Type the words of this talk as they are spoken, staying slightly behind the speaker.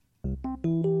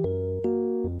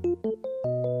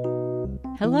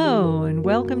Hello, and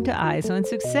welcome to Eyes on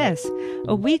Success,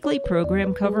 a weekly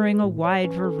program covering a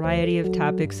wide variety of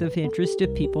topics of interest to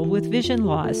people with vision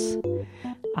loss.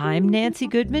 I'm Nancy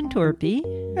Goodman Torpy.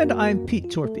 And I'm Pete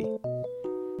Torpy.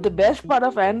 The best part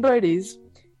of Android is,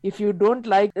 if you don't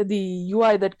like the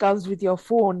UI that comes with your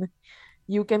phone,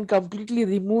 you can completely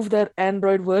remove that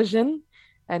Android version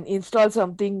and install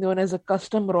something known as a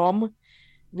custom ROM,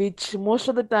 which most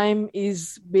of the time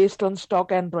is based on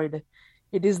stock Android.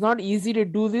 It is not easy to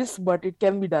do this, but it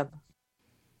can be done.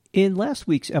 In last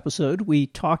week's episode, we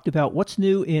talked about what's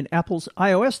new in Apple's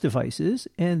iOS devices,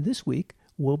 and this week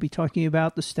we'll be talking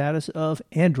about the status of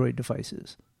Android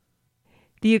devices.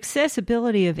 The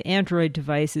accessibility of Android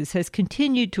devices has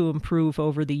continued to improve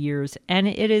over the years, and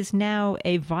it is now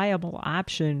a viable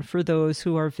option for those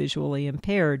who are visually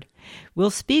impaired.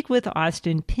 We'll speak with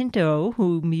Austin Pinto,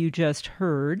 whom you just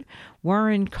heard,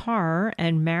 Warren Carr,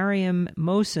 and Mariam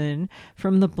Mohsen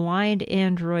from the Blind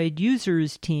Android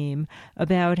Users team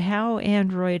about how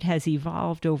Android has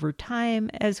evolved over time,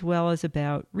 as well as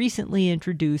about recently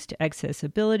introduced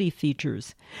accessibility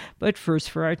features. But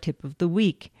first, for our tip of the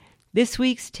week. This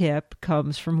week's tip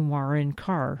comes from Warren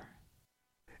Carr.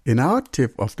 In our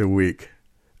tip of the week,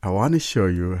 I want to show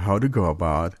you how to go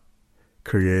about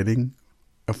creating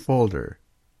a folder.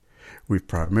 We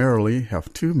primarily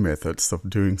have two methods of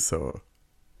doing so.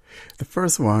 The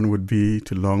first one would be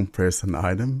to long press an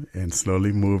item and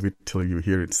slowly move it till you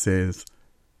hear it says,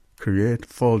 Create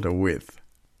Folder With.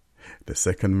 The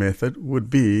second method would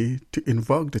be to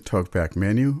invoke the talkback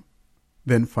menu,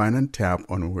 then find and tap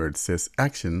on where it says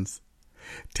Actions,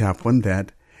 tap on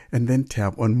that, and then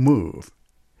tap on Move.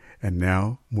 And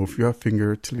now move your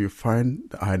finger till you find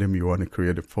the item you want to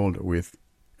create a folder with,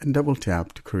 and double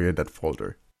tap to create that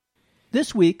folder.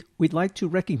 This week, we'd like to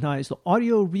recognize the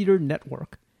Audio Reader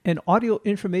Network, an audio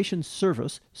information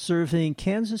service serving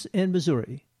Kansas and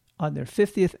Missouri on their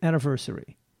 50th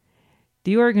anniversary.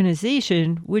 The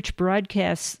organization, which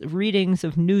broadcasts readings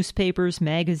of newspapers,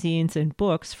 magazines, and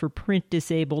books for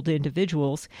print-disabled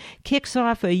individuals, kicks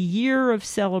off a year of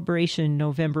celebration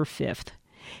November 5th.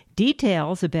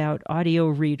 Details about Audio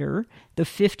Reader, the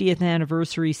 50th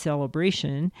anniversary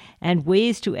celebration, and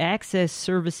ways to access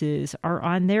services are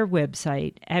on their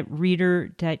website at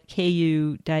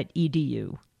reader.ku.edu.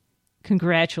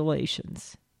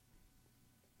 Congratulations.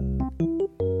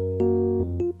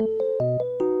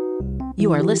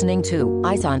 You are listening to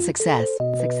Eyes on Success.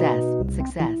 Success,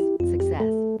 success,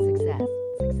 success, success,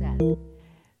 success.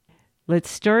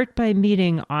 Let's start by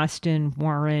meeting Austin,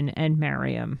 Warren, and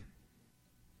Mariam.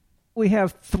 We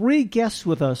have three guests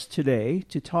with us today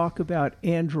to talk about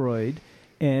Android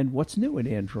and what's new in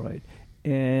Android.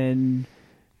 And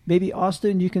maybe,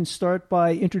 Austin, you can start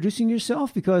by introducing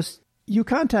yourself because you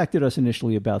contacted us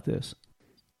initially about this.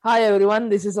 Hi, everyone.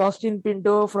 This is Austin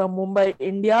Pinto from Mumbai,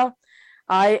 India.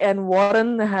 I and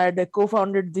Warren had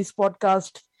co-founded this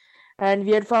podcast, and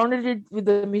we had founded it with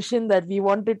the mission that we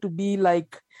wanted to be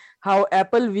like how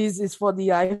Apple Viz is for the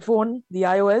iPhone, the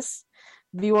iOS.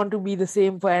 We want to be the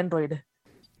same for Android.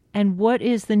 And what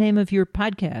is the name of your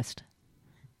podcast?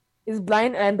 It's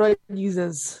Blind Android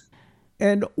Users.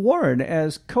 And Warren,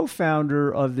 as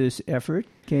co-founder of this effort,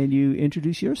 can you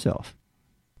introduce yourself?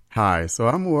 Hi, so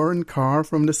I'm Warren Carr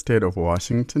from the state of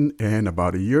Washington, and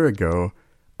about a year ago,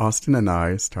 Austin and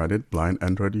I started Blind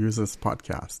Android Users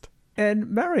podcast. And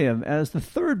Mariam, as the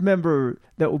third member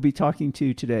that we'll be talking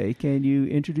to today, can you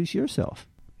introduce yourself?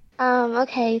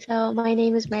 Okay, so my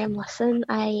name is Mariam Mohsen.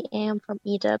 I am from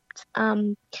Egypt.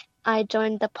 I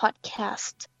joined the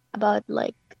podcast about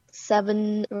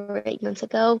 7 or 8 months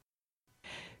ago.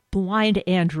 Blind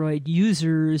Android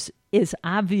Users is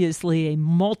obviously a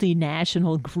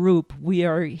multinational group. We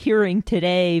are hearing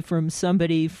today from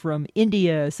somebody from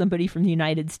India, somebody from the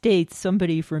United States,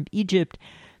 somebody from Egypt.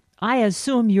 I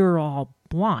assume you're all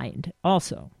blind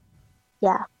also.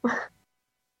 Yeah.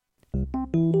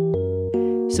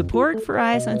 Support for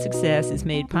Eyes on Success is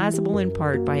made possible in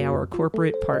part by our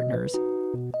corporate partners.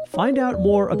 Find out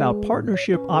more about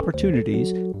partnership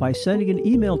opportunities by sending an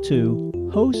email to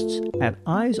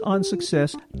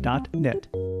hosts@eyesonsuccess.net.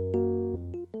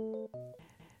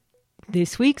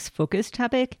 This week's focus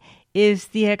topic is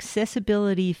the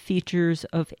accessibility features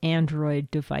of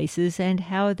Android devices and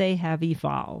how they have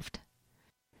evolved.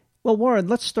 Well, Warren,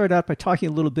 let's start out by talking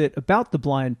a little bit about the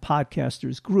Blind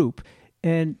Podcasters Group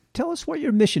and tell us what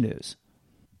your mission is.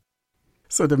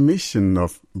 So the mission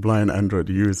of Blind Android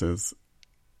Users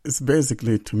is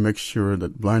basically to make sure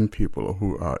that blind people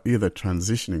who are either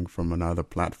transitioning from another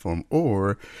platform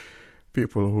or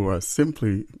people who are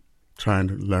simply trying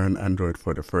to learn Android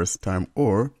for the first time,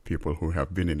 or people who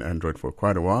have been in Android for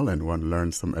quite a while and want to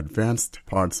learn some advanced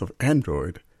parts of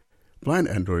Android. Blind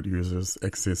Android users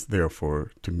exist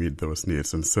therefore to meet those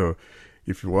needs. And so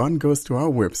if one goes to our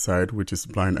website, which is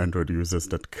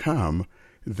blindandroidusers.com,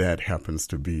 that happens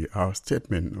to be our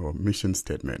statement or mission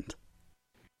statement.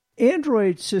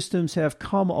 Android systems have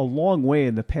come a long way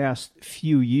in the past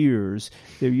few years.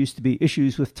 There used to be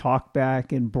issues with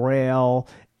TalkBack and Braille,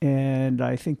 and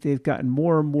I think they've gotten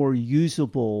more and more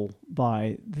usable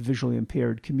by the visually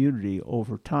impaired community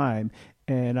over time.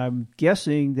 And I'm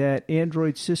guessing that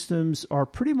Android systems are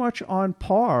pretty much on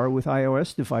par with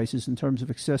iOS devices in terms of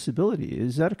accessibility.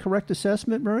 Is that a correct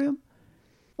assessment, Miriam?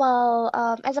 Well,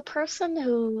 as a person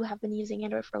who have been using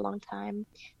Android for a long time,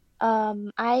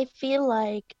 I feel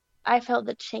like I felt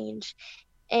the change,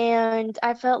 and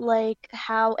I felt like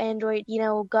how Android,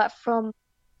 got from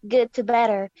good to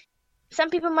better. Some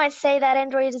people might say that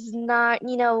Android is not,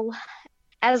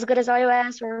 as good as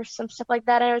iOS or some stuff like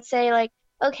that. I would say like,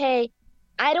 okay,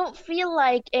 I don't feel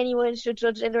like anyone should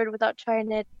judge Android without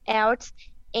trying it out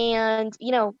and,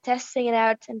 testing it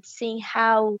out and seeing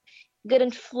how good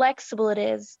and flexible it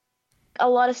is. A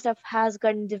lot of stuff has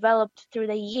gotten developed through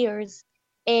the years,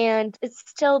 and it's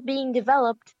still being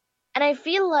developed. And I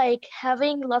feel like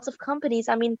having lots of companies,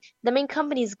 the main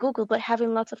company is Google, but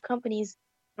having lots of companies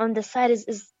on the side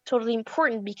is totally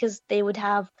important because they would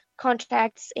have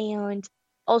contacts and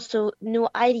also new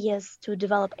ideas to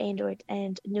develop Android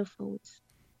and new phones.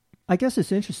 I guess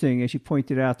it's interesting, as you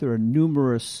pointed out, there are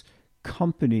numerous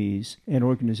companies and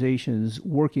organizations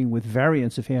working with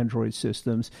variants of Android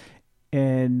systems.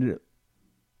 And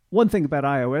one thing about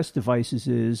iOS devices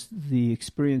is the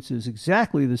experience is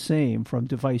exactly the same from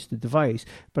device to device.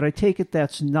 But I take it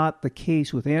that's not the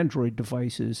case with Android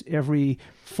devices. Every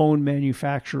phone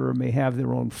manufacturer may have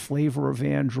their own flavor of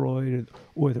Android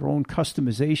or their own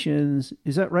customizations.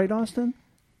 Is that right, Austin?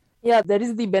 Yeah, that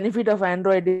is the benefit of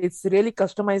Android. It's really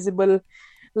customizable.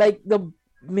 Like the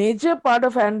major part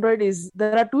of Android is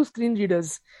there are two screen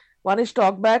readers. One is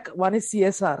TalkBack, one is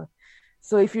CSR.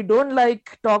 So if you don't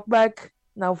like TalkBack,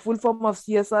 now full form of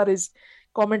CSR is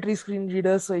commentary screen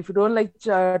reader. So if you don't like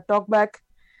TalkBack,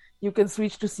 you can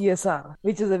switch to CSR,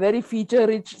 which is a very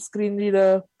feature-rich screen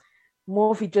reader,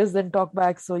 more features than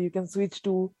TalkBack. So you can switch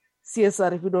to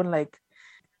CSR if you don't like.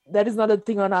 That is not a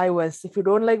thing on iOS. If you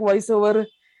don't like VoiceOver,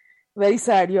 very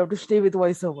sad, you have to stay with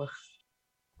VoiceOver.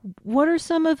 What are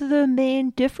some of the main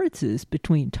differences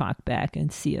between TalkBack and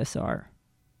CSR?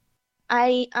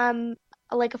 I am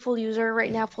like a full user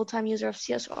right now, full-time user of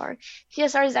CSR.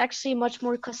 CSR is actually much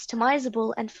more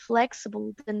customizable and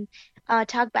flexible than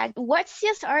TalkBack. What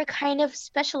CSR kind of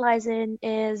specializes in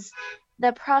is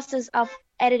the process of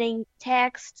editing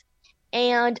text,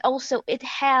 and also it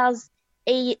has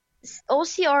a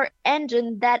OCR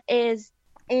engine that is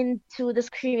into the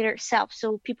screen reader itself,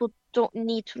 so people don't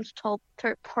need to install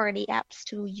third-party apps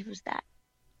to use that.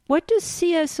 What does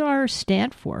CSR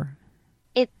stand for?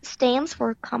 It stands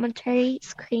for Commentary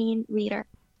Screen Reader.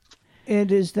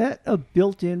 And is that a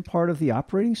built-in part of the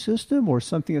operating system or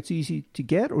something that's easy to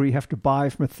get, or you have to buy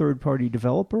from a third-party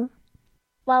developer?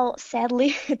 Well,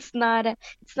 sadly, it's not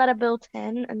a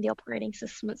built-in in the operating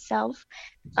system itself.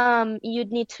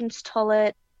 You'd need to install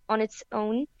it on its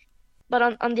own.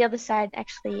 But on the other side,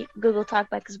 actually, Google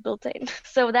TalkBack is built in.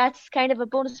 So that's kind of a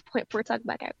bonus point for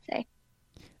TalkBack, I would say.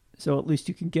 So at least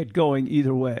you can get going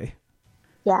either way.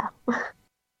 Yeah.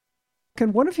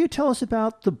 Can one of you tell us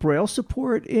about the Braille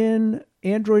support in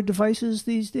Android devices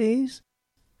these days?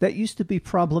 That used to be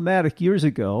problematic years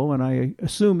ago, and I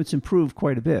assume it's improved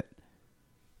quite a bit.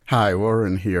 Hi,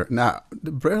 Warren here. Now,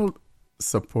 the Braille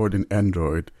support in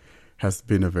Android has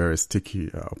been a very sticky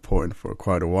point for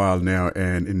quite a while now,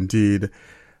 and indeed,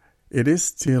 it is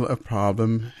still a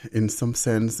problem in some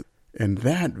sense, and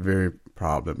that very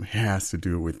problem has to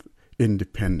do with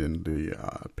independently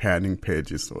panning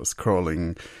pages or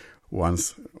scrolling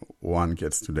once one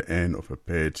gets to the end of a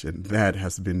page, and that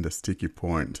has been the sticky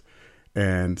point.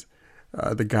 And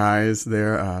the guys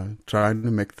there are trying to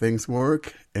make things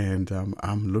work, and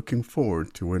I'm looking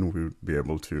forward to when we'll be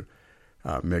able to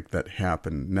make that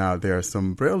happen. Now, there are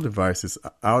some Braille devices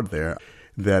out there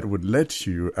that would let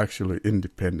you actually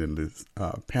independently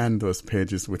pan those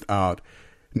pages without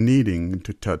needing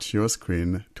to touch your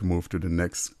screen to move to the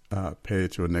next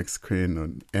page or next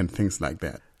screen and things like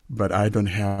that. But I don't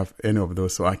have any of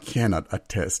those, so I cannot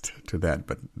attest to that,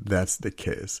 but that's the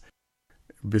case.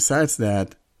 Besides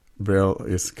that, Braille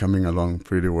is coming along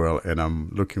pretty well, and I'm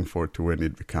looking forward to when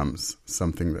it becomes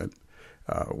something that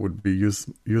would be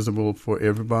usable for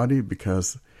everybody,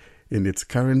 because in its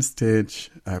current stage,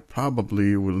 I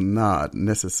probably will not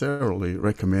necessarily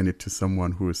recommend it to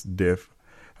someone who is deaf,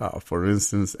 for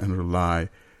instance, and rely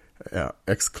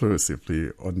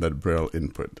exclusively on that Braille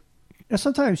input. Now,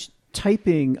 sometimes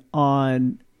typing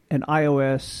on an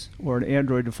iOS or an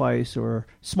Android device or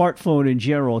smartphone in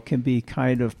general can be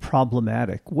kind of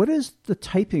problematic. What is the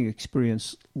typing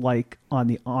experience like on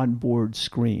the onboard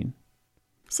screen?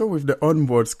 So with the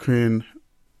onboard screen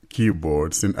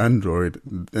keyboards in Android,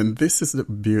 and this is the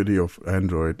beauty of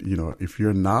Android, if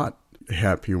you're not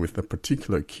happy with a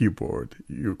particular keyboard,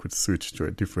 you could switch to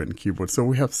a different keyboard. So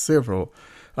we have several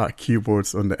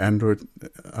keyboards on the Android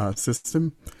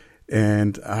system.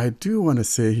 And I do want to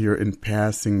say here in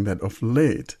passing that of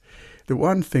late, the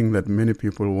one thing that many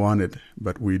people wanted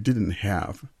but we didn't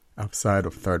have outside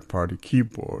of third-party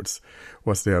keyboards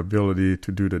was the ability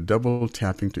to do the double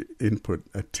tapping to input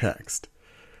a text.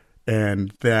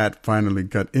 And that finally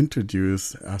got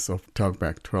introduced as of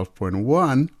TalkBack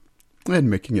 12.1 and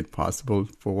making it possible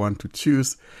for one to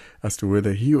choose as to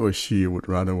whether he or she would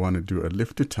rather want to do a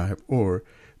lift to type or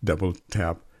double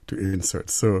tap to insert.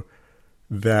 So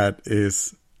that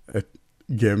is a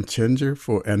game changer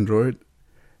for Android.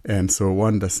 And so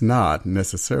one does not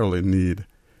necessarily need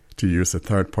to use a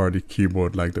third-party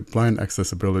keyboard like the blind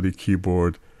accessibility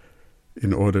keyboard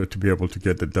in order to be able to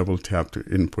get the double tap to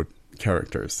input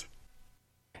characters.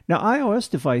 Now, iOS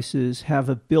devices have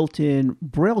a built-in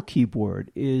Braille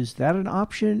keyboard. Is that an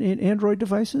option in Android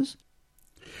devices?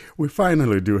 We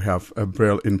finally do have a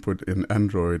Braille input in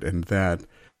Android, and that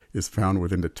is found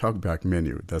within the TalkBack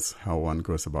menu. That's how one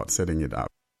goes about setting it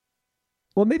up.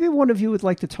 Well, maybe one of you would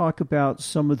like to talk about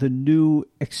some of the new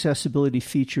accessibility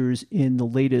features in the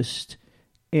latest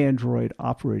Android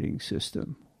operating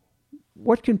system.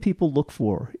 What can people look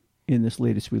for in this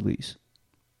latest release?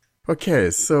 Okay,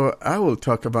 so I will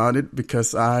talk about it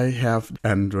because I have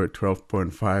Android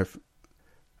 12.5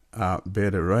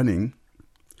 beta running.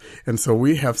 And so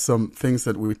we have some things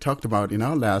that we talked about in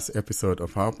our last episode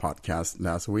of our podcast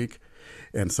last week.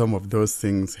 And some of those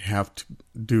things have to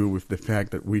do with the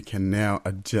fact that we can now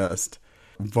adjust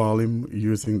volume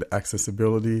using the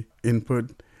accessibility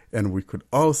input. And we could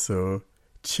also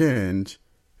change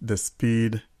the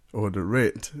speed or the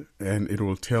rate. And it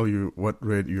will tell you what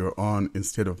rate you're on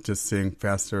instead of just saying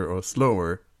faster or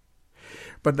slower.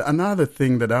 But another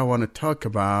thing that I want to talk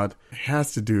about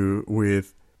has to do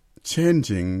with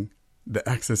changing the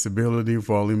accessibility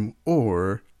volume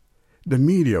or the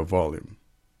media volume.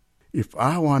 If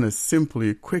I want to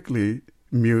simply quickly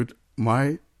mute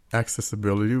my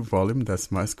accessibility volume,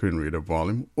 that's my screen reader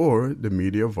volume, or the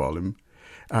media volume,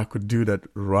 I could do that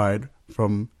right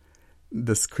from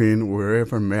the screen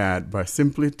wherever I'm at by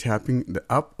simply tapping the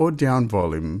up or down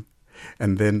volume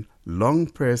and then long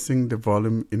pressing the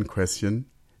volume in question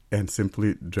and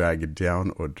simply drag it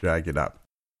down or drag it up.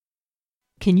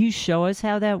 Can you show us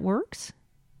how that works?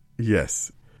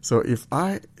 Yes. So if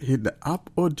I hit the up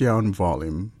or down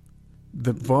volume,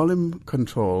 the volume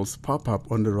controls pop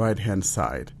up on the right-hand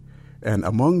side. And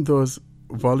among those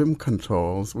volume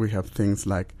controls, we have things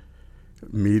like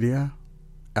media,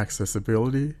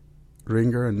 accessibility,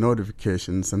 ringer, and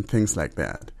notifications, and things like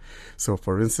that. So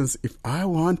for instance, if I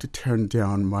want to turn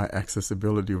down my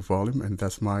accessibility volume, and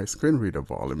that's my screen reader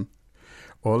volume,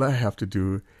 all I have to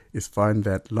do is find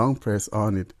that long press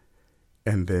on it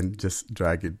and then just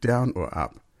drag it down or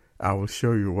up. I will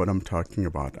show you what I'm talking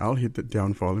about. I'll hit the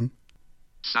down volume.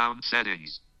 Sound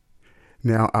settings.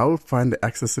 Now I will find the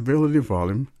accessibility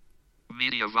volume.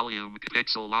 Media volume,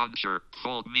 pixel launcher,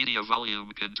 full media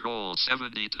volume control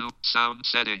 72, sound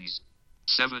settings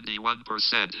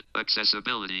 71%,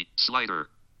 accessibility slider.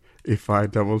 If I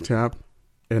double tap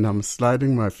and I'm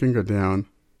sliding my finger down,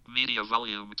 media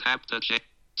volume tap to check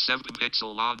 7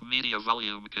 pixel on media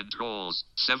volume controls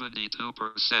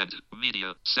 72%,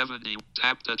 media 70,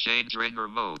 tap to change ringer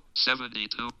mode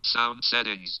 72, sound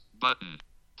settings button,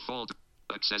 folder,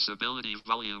 accessibility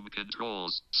volume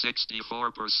controls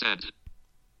 64%.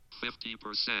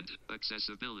 50%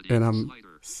 accessibility and I'm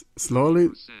slider. slowly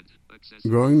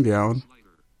going down,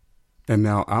 and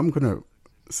now I'm going to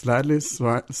slightly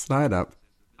slide up.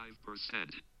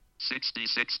 5%,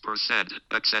 66%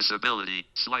 accessibility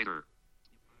slider.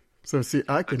 So see,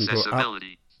 I can go up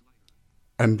Accessibility.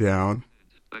 and down.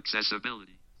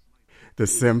 Accessibility. The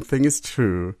same thing is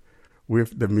true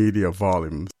with the media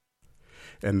volumes.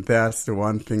 And that's the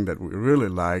one thing that we really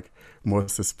like,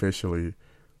 most especially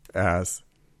as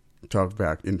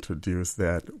TalkBack introduced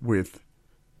that with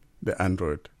the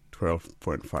Android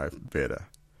 12.5 beta.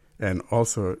 And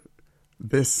also,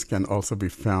 this can also be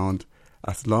found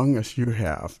as long as you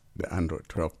have the Android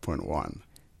 12.1.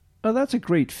 Oh, that's a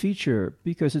great feature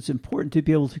because it's important to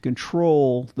be able to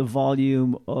control the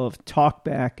volume of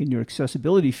talkback in your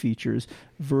accessibility features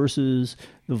versus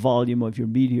the volume of your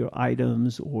media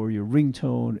items or your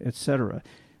ringtone, etc.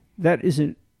 That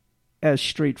isn't as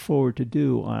straightforward to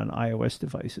do on iOS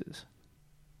devices.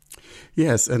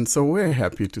 Yes, and so we're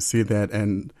happy to see that.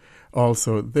 And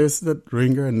also, there's that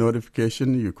ringer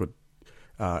notification. You could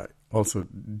also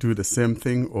do the same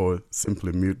thing or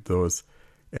simply mute those.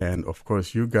 And of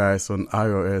course, you guys on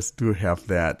iOS do have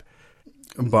that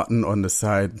button on the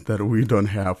side that we don't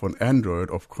have on Android.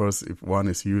 Of course, if one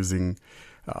is using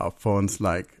phones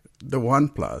like the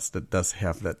OnePlus that does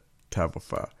have that type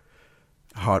of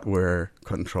hardware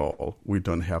control, we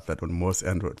don't have that on most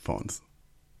Android phones.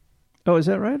 Oh, is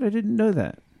that right? I didn't know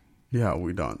that. Yeah,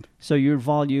 we don't. So your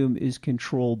volume is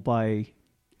controlled by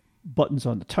buttons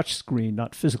on the touch screen,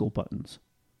 not physical buttons.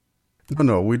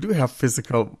 No, we do have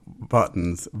physical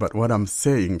buttons, but what I'm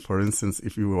saying, for instance,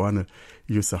 if you want to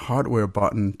use a hardware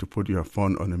button to put your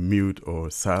phone on a mute or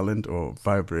silent or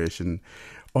vibration,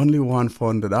 only one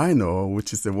phone that I know,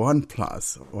 which is the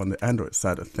OnePlus on the Android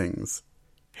side of things,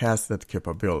 has that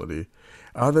capability.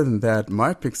 Other than that,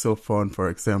 my Pixel phone, for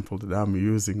example, that I'm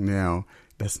using now,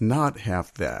 does not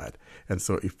have that. And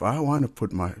so if I want to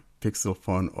put my Pixel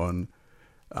phone on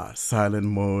silent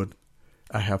mode,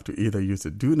 I have to either use the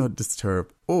Do Not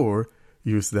Disturb or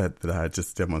use that I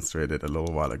just demonstrated a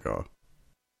little while ago.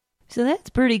 So that's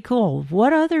pretty cool.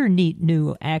 What other neat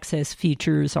new access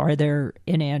features are there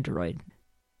in Android?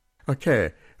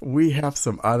 Okay, we have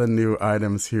some other new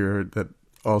items here that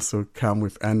also come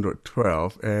with Android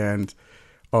 12 and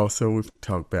also with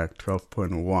TalkBack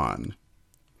 12.1.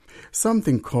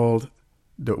 Something called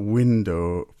the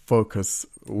window focus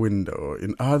window.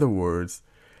 In other words,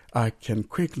 I can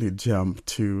quickly jump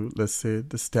to, let's say,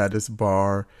 the status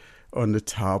bar on the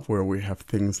top where we have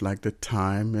things like the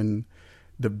time and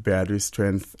the battery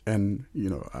strength and,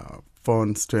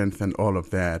 phone strength and all of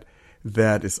that.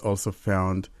 That is also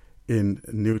found in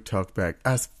new TalkBack.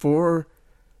 As for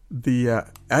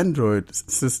the Android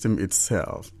system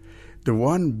itself, the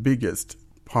one biggest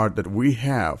part that we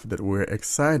have that we're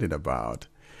excited about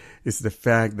is the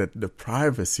fact that the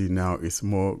privacy now is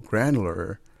more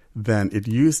granular than it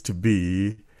used to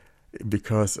be,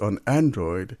 because on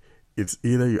Android, it's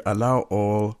either you allow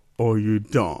all or you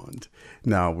don't.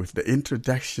 Now, with the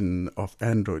introduction of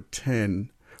Android 10,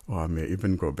 or I may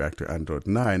even go back to Android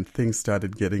 9, things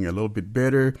started getting a little bit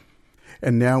better.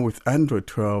 And now with Android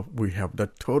 12, we have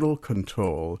that total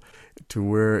control to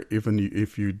where even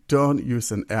if you don't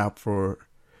use an app for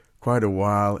quite a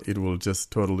while, it will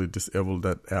just totally disable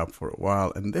that app for a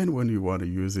while. And then when you want to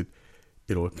use it,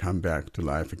 it will come back to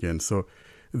life again. So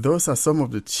those are some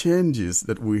of the changes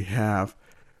that we have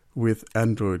with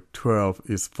Android 12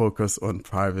 is focus on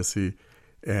privacy,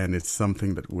 and it's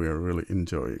something that we're really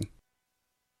enjoying.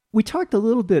 We talked a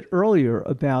little bit earlier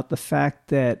about the fact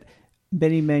that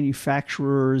many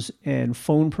manufacturers and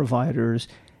phone providers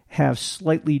have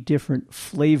slightly different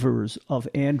flavors of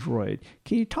Android.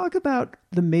 Can you talk about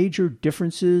the major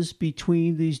differences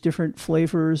between these different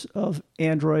flavors of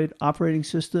Android operating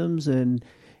systems and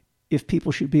if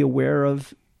people should be aware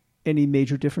of any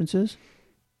major differences?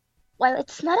 Well,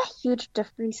 it's not a huge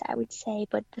difference, I would say,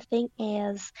 but the thing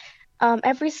is,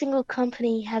 every single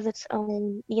company has its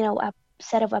own, a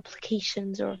set of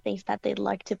applications or things that they'd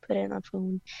like to put in a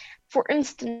phone. For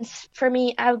instance, for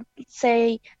me, I would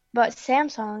say about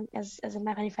Samsung as a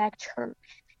manufacturer.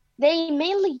 They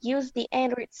mainly use the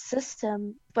Android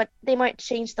system, but they might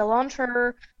change the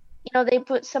launcher. They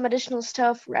put some additional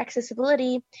stuff for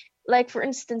accessibility. Like, for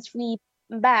instance, we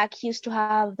back used to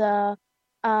have the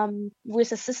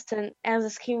voice assistant as a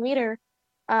screen reader,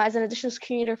 as an additional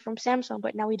screen reader from Samsung,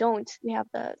 but now we don't. We have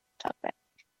the TalkBack.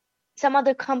 Some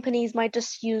other companies might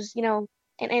just use, an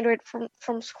Android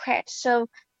from scratch. So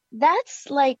that's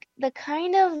like the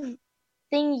kind of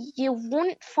thing you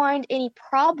wouldn't find any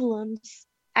problems,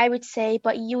 I would say,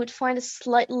 but you would find a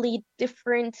slightly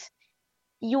different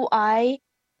UI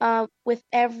with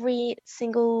every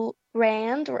single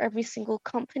brand or every single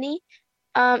company.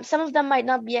 Some of them might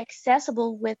not be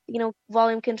accessible with,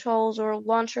 volume controls or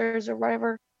launchers or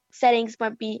whatever settings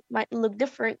might look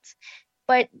different,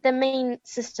 but the main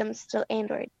system is still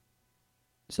Android.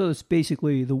 So it's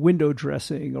basically the window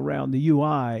dressing around the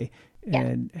UI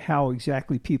and how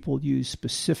exactly people use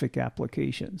specific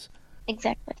applications.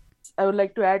 Exactly. I would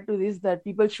like to add to this that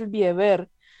people should be aware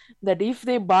that if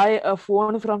they buy a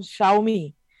phone from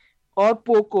Xiaomi or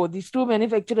Poco, these two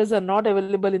manufacturers are not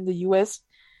available in the US.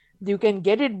 You can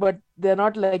get it, but they're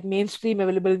not like mainstream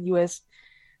available in the US.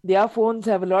 Their phones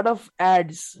have a lot of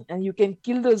ads, and you can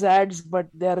kill those ads, but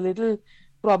they are a little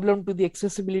problem to the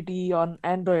accessibility on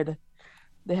Android.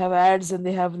 They have ads and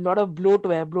they have a lot of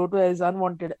bloatware. Bloatware is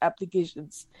unwanted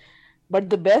applications. But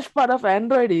the best part of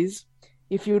Android is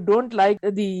if you don't like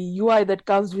the UI that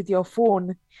comes with your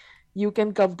phone, you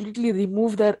can completely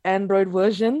remove that Android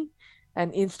version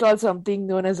and install something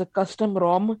known as a custom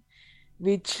ROM,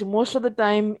 which most of the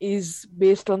time is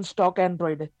based on stock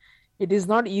Android. It is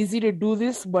not easy to do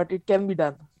this, but it can be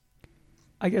done.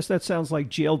 I guess that sounds like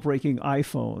jailbreaking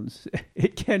iPhones.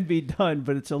 It can be done,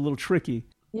 but it's a little tricky.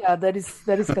 Yeah, that is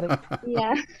correct.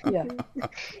 Yeah. Yeah.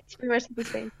 It's pretty much the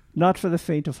same. Not for the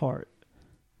faint of heart.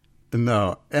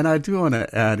 No, and I do want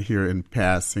to add here in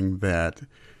passing that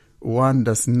one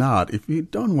does not, if you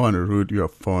don't want to root your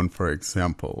phone, for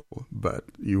example, but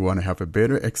you want to have a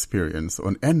better experience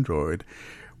on Android,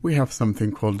 we have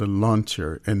something called the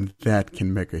launcher, and that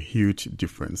can make a huge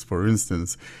difference. For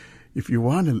instance, if you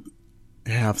want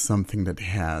to have something that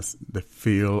has the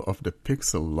feel of the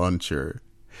Pixel launcher,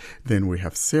 then we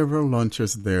have several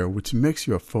launchers there, which makes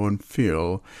your phone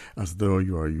feel as though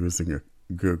you are using a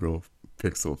Google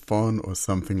Pixel phone or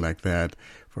something like that.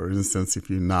 For instance, if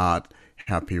you're not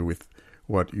happy with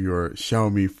what your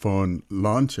Xiaomi phone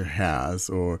launcher has,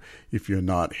 or if you're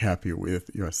not happy with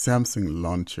your Samsung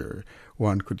launcher,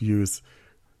 one could use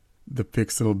the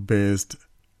Pixel-based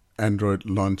Android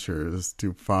launchers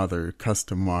to further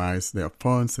customize their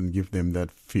phones and give them that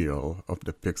feel of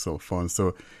the Pixel phone.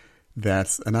 So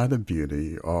that's another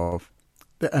beauty of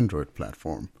the Android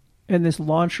platform. And this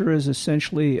launcher is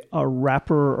essentially a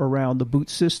wrapper around the boot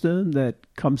system that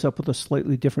comes up with a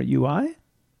slightly different UI?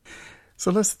 So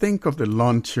let's think of the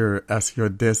launcher as your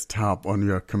desktop on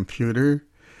your computer.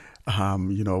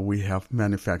 We have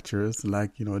manufacturers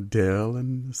like, Dell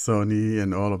and Sony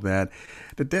and all of that.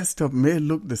 The desktop may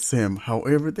look the same.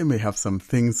 However, they may have some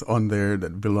things on there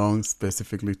that belong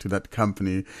specifically to that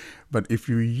company. But if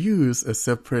you use a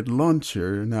separate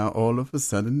launcher, now all of a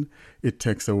sudden it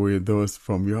takes away those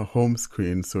from your home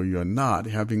screen. So you're not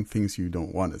having things you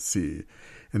don't want to see.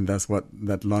 And that's what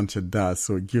that launcher does.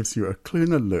 So it gives you a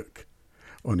cleaner look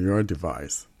on your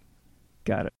device.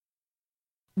 Got it.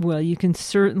 Well, you can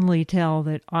certainly tell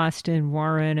that Austin,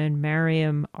 Warren, and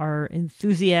Mariam are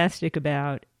enthusiastic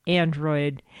about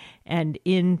Android, and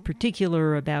in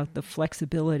particular about the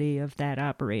flexibility of that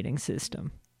operating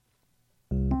system.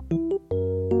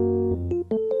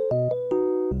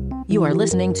 You are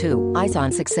listening to Eyes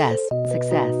on Success.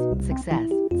 Success, success,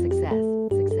 success,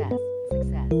 success,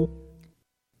 success.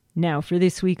 Now, for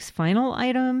this week's final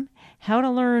item, how to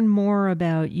learn more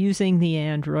about using the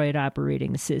Android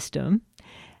operating system,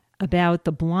 about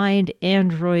the Blind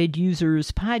Android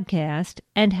Users podcast,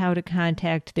 and how to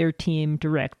contact their team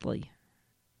directly.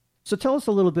 So tell us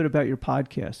a little bit about your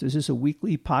podcast. Is this a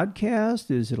weekly podcast?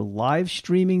 Is it a live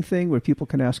streaming thing where people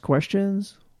can ask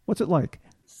questions? What's it like?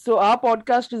 So our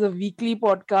podcast is a weekly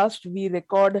podcast. We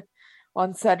record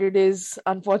on Saturdays.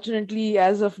 Unfortunately,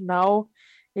 as of now,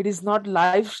 it is not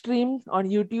live streamed on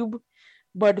YouTube,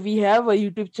 but we have a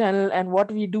YouTube channel. And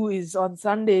what we do is on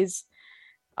Sundays,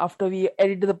 after we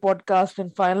edit the podcast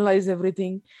and finalize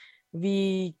everything,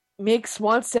 we make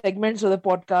small segments of the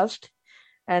podcast,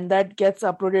 and that gets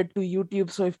uploaded to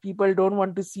YouTube. So if people don't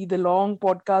want to see the long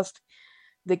podcast,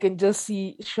 they can just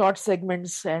see short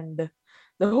segments, and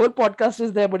the whole podcast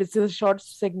is there, but it's in a short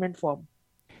segment form.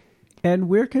 And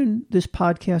where can this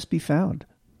podcast be found?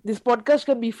 This podcast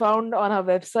can be found on our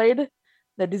website,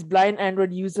 that is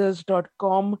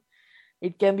blindandroidusers.com.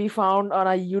 It can be found on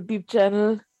our YouTube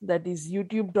channel, that is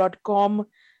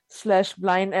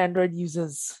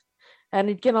youtube.com/blindandroidusers. And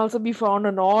it can also be found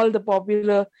on all the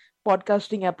popular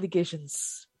podcasting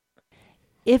applications.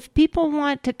 If people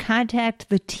want to contact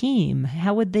the team,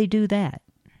 how would they do that?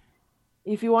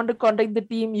 If you want to contact the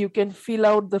team, you can fill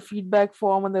out the feedback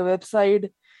form on the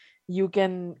website. You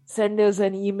can send us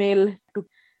an email to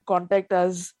contact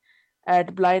us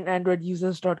at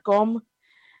blindandroidusers.com.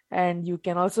 And you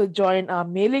can also join our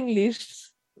mailing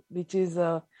lists, which is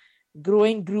a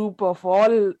growing group of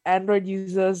all Android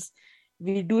users.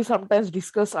 We do sometimes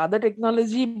discuss other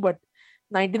technology, but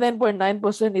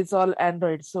 99.9% is all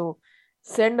Android. So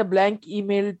send a blank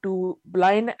email to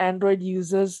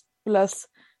blindandroidusers plus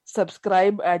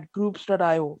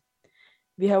subscribe@groups.io.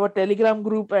 We have a Telegram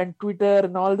group and Twitter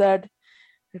and all that,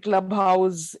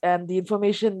 Clubhouse, and the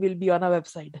information will be on our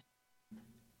website.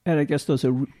 And I guess those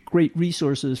are great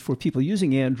resources for people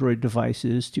using Android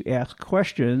devices to ask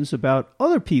questions about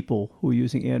other people who are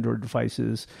using Android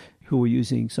devices who are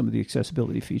using some of the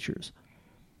accessibility features.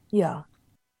 Yeah.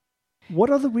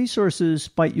 What other resources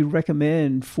might you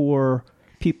recommend for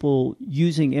people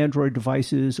using Android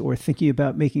devices or thinking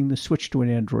about making the switch to an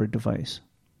Android device?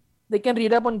 They can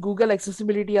read up on Google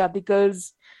accessibility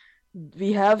articles.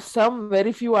 We have some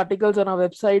very few articles on our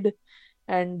website,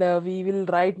 and we will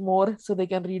write more so they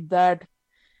can read that.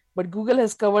 But Google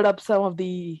has covered up some of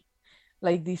the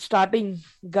starting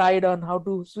guide on how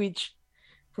to switch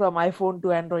from iPhone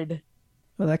to Android.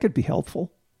 Well, that could be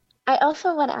helpful. I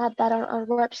also want to add that on our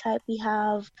website we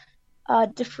have a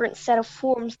different set of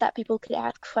forms that people could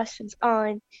ask questions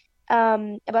on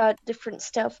about different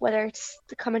stuff, whether it's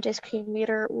the Common Screen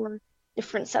Reader or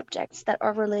different subjects that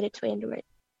are related to Android.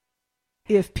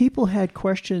 If people had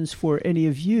questions for any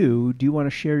of you, do you want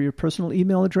to share your personal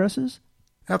email addresses?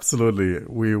 Absolutely.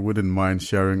 We wouldn't mind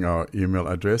sharing our email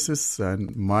addresses.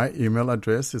 And my email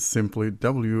address is simply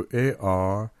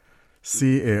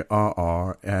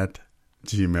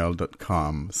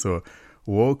warcarr@gmail.com. So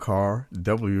warcar,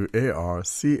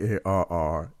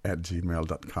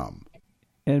 warcarr@gmail.com.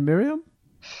 And Miriam?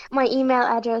 My email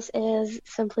address is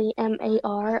simply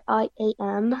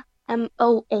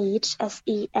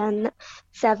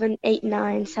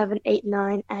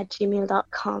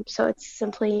mariammohsen789 So it's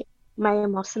simply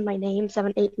Mariam Mohsen, my name,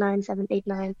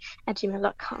 789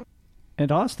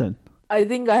 And Austin? I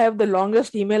think I have the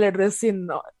longest email address in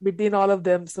between all of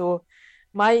them. So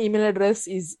my email address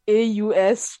is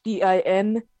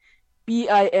AUSTINPINTO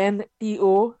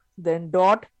then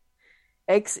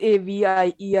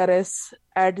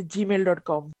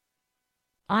 .XAVIERS@gmail.com.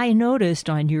 I noticed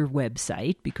on your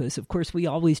website, because of course we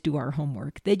always do our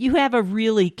homework, that you have a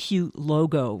really cute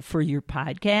logo for your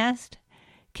podcast.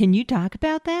 Can you talk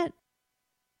about that?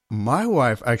 My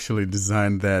wife actually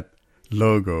designed that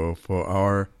logo for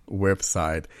our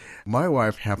website. My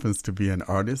wife happens to be an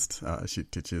artist. She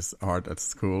teaches art at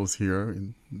schools here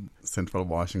in Central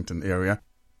Washington area.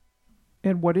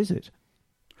 And what is it?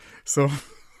 So,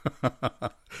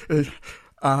 to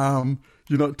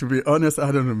be honest,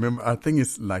 I don't remember. I think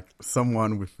it's like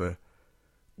someone with a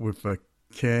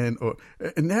can. Or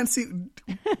Nancy,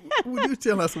 would you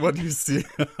tell us what you see?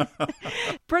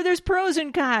 There's pros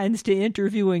and cons to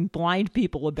interviewing blind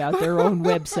people about their own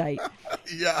website.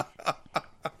 Yeah.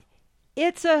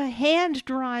 It's a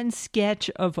hand-drawn sketch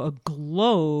of a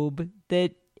globe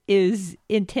that is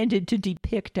intended to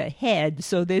depict a head.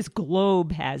 So this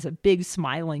globe has a big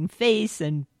smiling face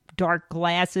and dark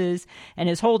glasses and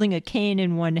is holding a cane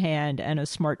in one hand and a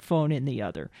smartphone in the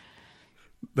other.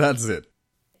 That's it.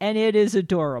 And it is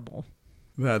adorable.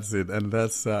 That's it. And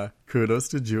that's kudos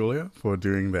to Julia for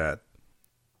doing that.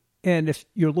 And if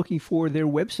you're looking for their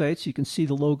websites, you can see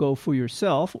the logo for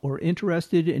yourself, or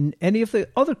interested in any of the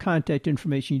other contact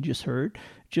information you just heard,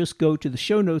 just go to the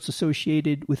show notes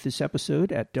associated with this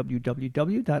episode at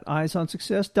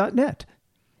www.eyesonsuccess.net.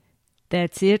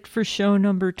 That's it for show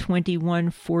number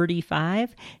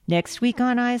 2145. Next week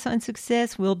on Eyes on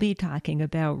Success, we'll be talking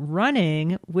about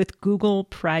running with Google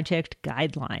Project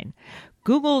Guideline.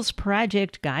 Google's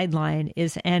Project Guideline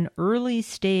is an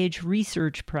early-stage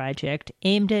research project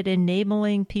aimed at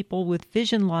enabling people with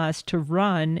vision loss to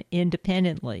run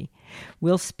independently.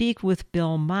 We'll speak with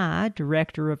Bill Ma,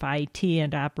 Director of IT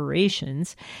and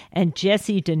Operations, and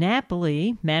Jesse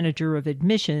DiNapoli, Manager of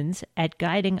Admissions at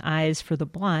Guiding Eyes for the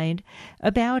Blind,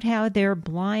 about how their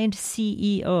blind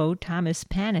CEO, Thomas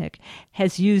Panic,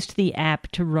 has used the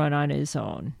app to run on his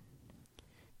own.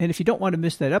 And if you don't want to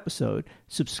miss that episode,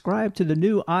 subscribe to the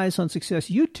new Eyes on Success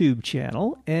YouTube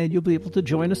channel, and you'll be able to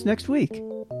join us next week.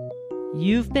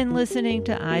 You've been listening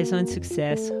to Eyes on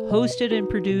Success, hosted and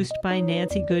produced by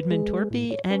Nancy Goodman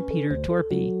Torpy and Peter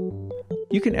Torpy.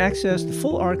 You can access the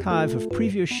full archive of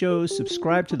previous shows,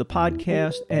 subscribe to the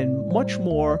podcast, and much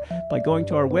more by going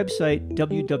to our website,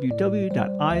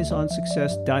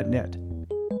 www.eyesonsuccess.net.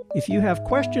 If you have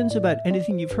questions about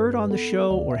anything you've heard on the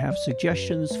show or have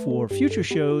suggestions for future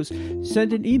shows,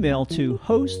 send an email to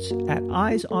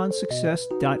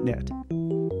hosts@eyesonsuccess.net.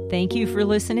 Thank you for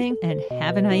listening and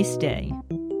have a nice day.